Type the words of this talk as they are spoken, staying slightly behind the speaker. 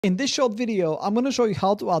In this short video, I'm going to show you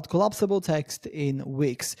how to add collapsible text in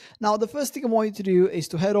Wix. Now, the first thing I want you to do is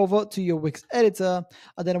to head over to your Wix editor,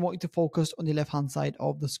 and then I want you to focus on the left-hand side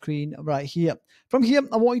of the screen right here. From here,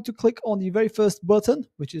 I want you to click on the very first button,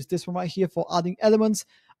 which is this one right here for adding elements.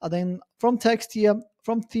 And then from text here,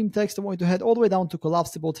 from theme text, I want you to head all the way down to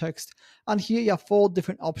collapsible text. And here you have 4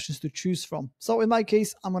 different options to choose from. So in my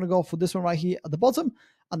case, I'm going to go for this one right here at the bottom,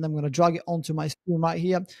 and I'm going to drag it onto my screen right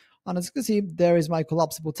here. And as you can see, there is my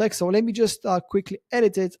collapsible text. So let me just quickly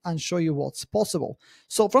edit it and show you what's possible.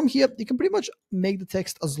 So from here, you can pretty much make the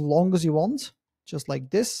text as long as you want, just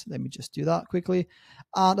like this. Let me just do that quickly.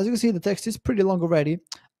 And as you can see, the text is pretty long already.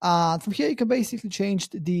 And from here, you can basically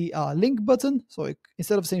change the link button. So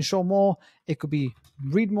instead of saying show more, it could be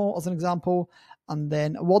read more as an example. And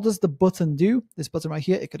then what does the button do? This button right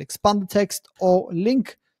here, it could expand the text or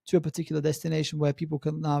link to a particular destination where people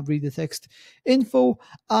can read the text info.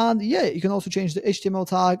 And yeah, you can also change the HTML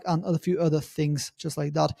tag and a few other things just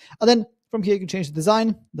like that. And then from here, you can change the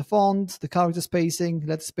design, the font, the character spacing,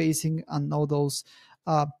 letter spacing, and all those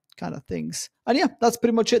kind of things. And yeah, that's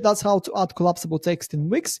pretty much it. That's how to add collapsible text in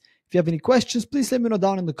Wix. If you have any questions, please let me know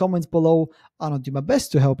down in the comments below, and I'll do my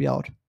best to help you out.